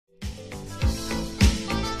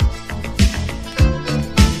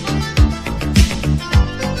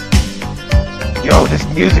this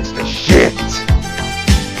music's the shit!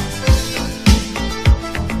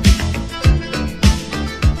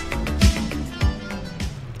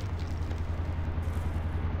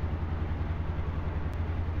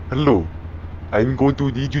 Hello, I'm going to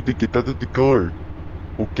need you to get out of the car,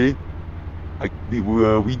 okay?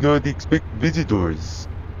 We not expect visitors.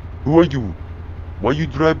 Who are you? Why you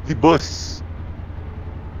drive the bus?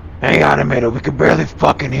 Hang on a minute, we can barely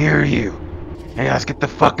fucking hear you. Hey, let's get the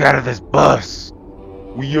fuck out of this bus.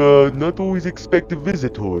 We not always expect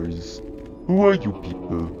visitors. Who are you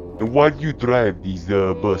people? And why do you drive these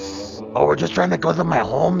bus? Oh, we're just trying to go to my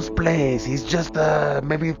home's place. He's just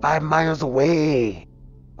maybe 5 miles away.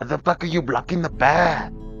 Why the fuck are you blocking the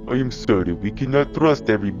path? I am sorry, we cannot trust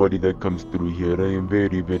everybody that comes through here. I am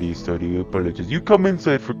very, very sorry. I apologize. You come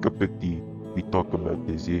inside for a cup of tea. We talk about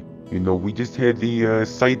this, eh? You know, we just had the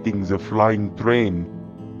sightings of flying train.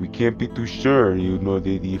 We can't be too sure, you know,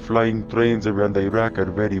 the flying trains around Iraq are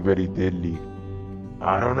very, very deadly.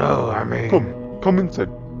 I don't know, I mean... Come inside.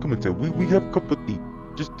 Come inside. We have a cup of tea.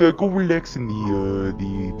 Just go relax in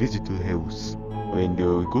the visitor house. And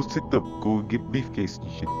go sit up, go get briefcase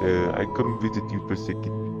and shit. I come visit you for a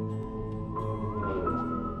second.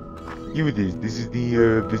 Here it is. This is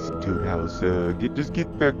the visitor house. Just get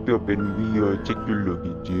packed up and we check your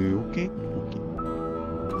luggage. Okay? Okay.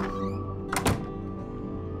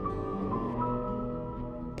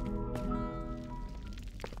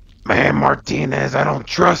 Man, Martinez, I don't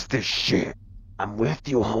trust this shit. I'm with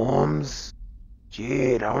you, Holmes.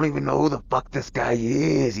 Shit, I don't even know who the fuck this guy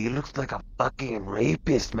is. He looks like a fucking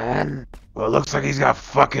rapist, man. Well, it looks like he's got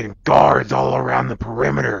fucking guards all around the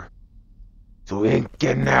perimeter. So we ain't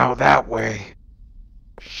getting out that way.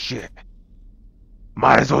 Shit.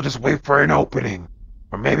 Might as well just wait for an opening.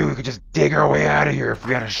 Or maybe we could just dig our way out of here if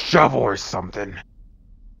we had a shovel or something.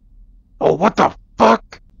 Oh, what the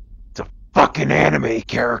fuck? It's a fucking anime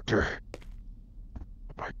character.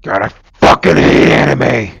 Oh my god, I fucking hate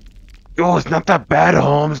anime! Yo, it's not that bad,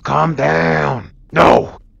 Holmes. Calm down.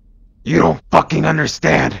 No. You don't fucking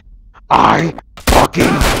understand. I fucking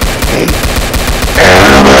hate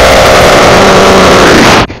anime!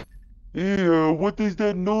 Hey, what is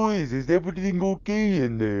that noise? Is everything okay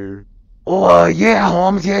in there? Oh, yeah,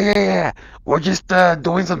 Holmes. Yeah. We're just,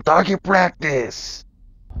 doing some target practice.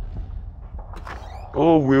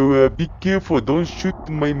 Oh, well, be careful. Don't shoot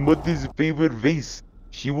my mother's favorite vase.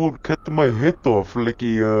 She will cut my head off like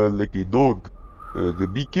a dog.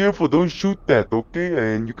 Be careful, don't shoot that,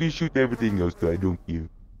 okay? And you can shoot everything else, I don't care.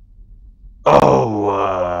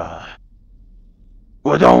 Oh,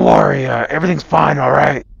 well, don't worry, everything's fine,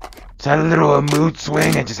 alright? Just had a little mood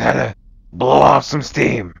swing and just had to blow off some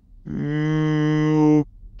steam.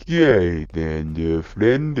 Okay, then,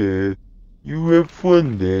 friend, you have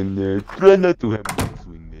fun then. Try not to have mood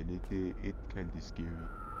swing then, it's kinda scary.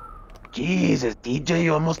 Jesus, DJ,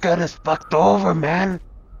 you almost got us fucked over, man.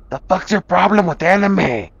 The fuck's your problem with anime?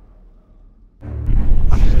 I'm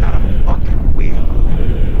just not a fucking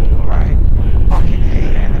weirdo, alright? I fucking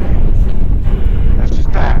hate anime. That's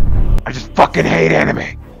just that. I just fucking hate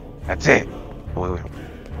anime. That's it. Wait.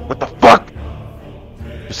 What the fuck?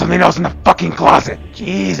 There's something else in the fucking closet.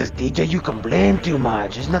 Jesus, DJ, you complain too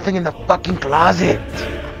much. There's nothing in the fucking closet.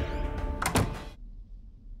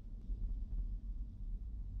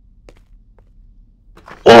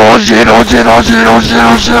 Oh shit!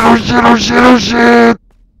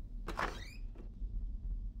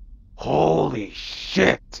 Holy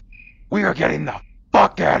shit! We are getting the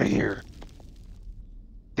fuck out of here!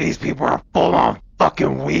 These people are full-on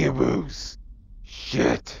fucking weeaboos!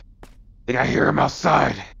 Shit! Think I hear him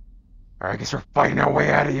outside. Alright, I guess we're fighting our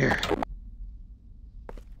way out of here.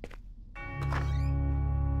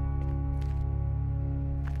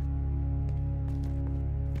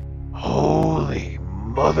 Holy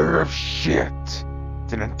mother of shit.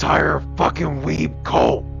 It's an entire fucking weeb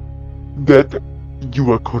cult. That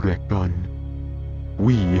you are correct on.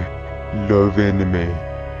 We love anime.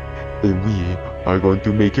 And we are going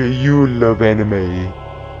to make you love anime.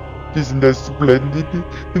 Isn't that splendid?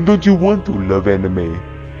 And don't you want to love anime?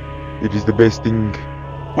 It is the best thing.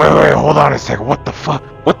 Wait, hold on a second. What the fuck?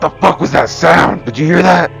 What the fuck was that sound? Did you hear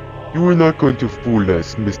that? You are not going to fool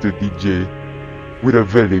us, Mr. DJ. We're a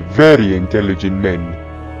very, very intelligent men.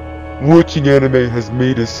 Watching anime has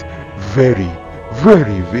made us very,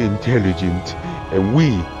 very intelligent, and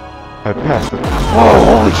we have passed it. Whoa,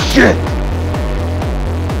 holy shit!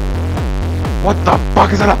 What the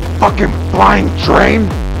fuck, is that a fucking flying train?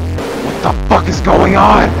 What the fuck is going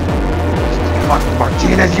on? Fuck,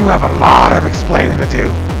 Martinez, you have a lot of explaining to do.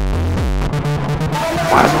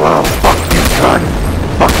 Might as well fuck you, gun.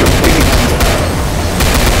 Fucking weed.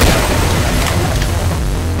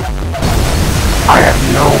 I have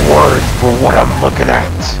no words for what I'm looking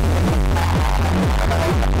at.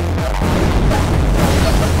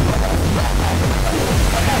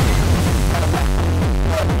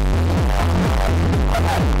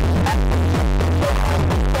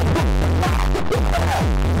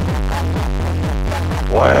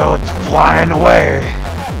 Well, it's flying away.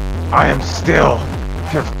 I am still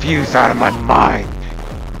confused out of my mind.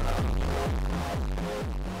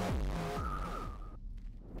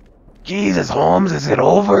 Jesus, Holmes, is it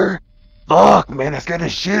over? Fuck, man, that scared the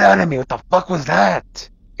shit out of me. What the fuck was that?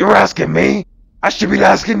 You're asking me? I should be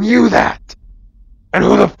asking you that. And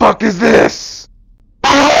who the fuck is this?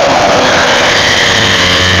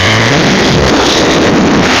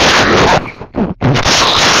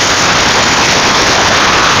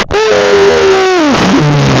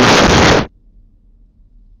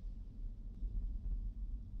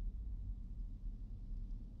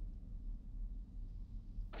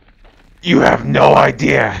 You have no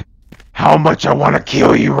idea how much I want to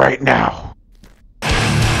kill you right now.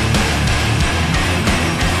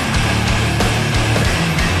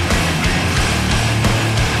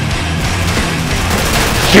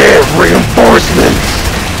 Get reinforcements!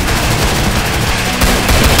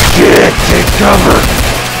 Get, take cover!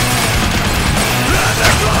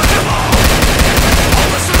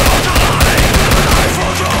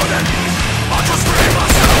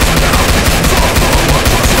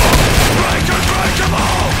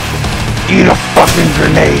 Eat a fucking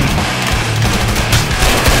grenade!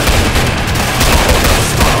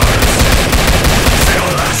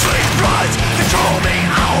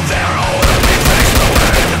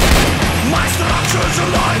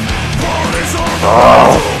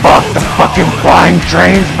 Oh, fuck, the fucking flying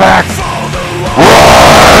train's back!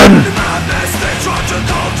 Run!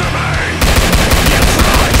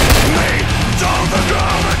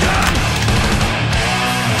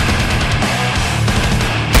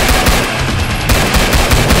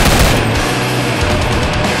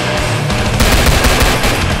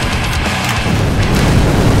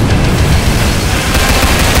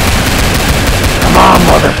 Come on,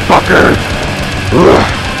 motherfucker!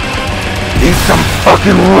 Ugh. Need some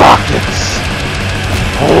fucking rockets!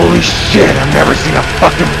 Holy shit, I've never seen a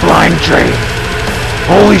fucking flying train!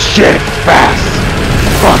 Holy shit, it's fast!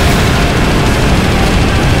 Fuck!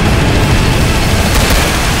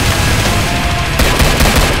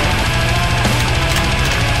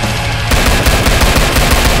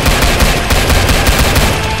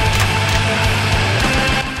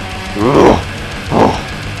 Ooh! Oh!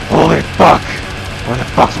 Holy fuck! Where the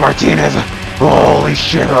fuck's Martinez? Holy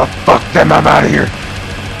shit, oh fuck them, I'm out of here!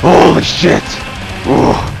 Holy shit!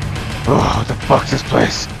 Ooh! Oh, what the fuck's this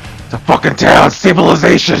place? It's a fucking town!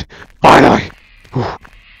 Civilization! Finally! Ooh.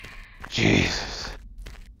 Jesus.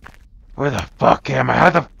 Where the fuck am I?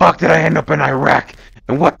 How the fuck did I end up in Iraq?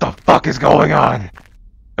 And what the fuck is going on?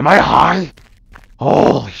 Am I high?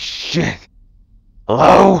 Holy shit!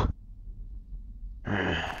 Hello?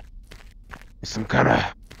 There's some kind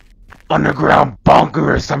of underground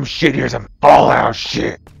bunker or some shit here, some Fallout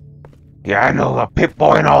shit. Yeah, I know, a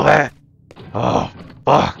Pip-Boy and all that. Oh,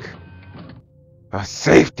 fuck.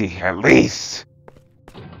 Safety, at least.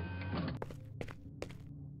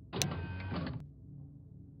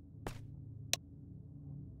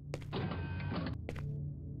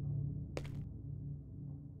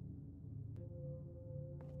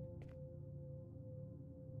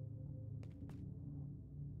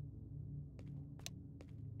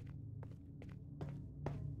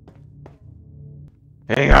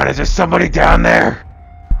 Hang on, is there somebody down there?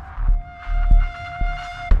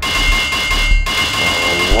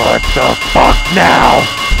 Oh, what the fuck now?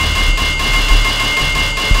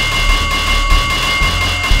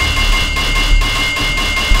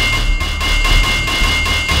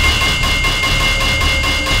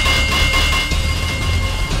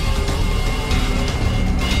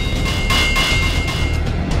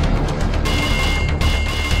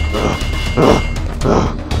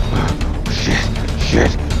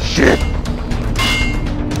 Shit!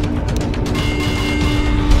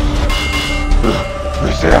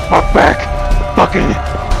 Stay the fuck back! Fucking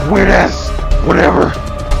weird ass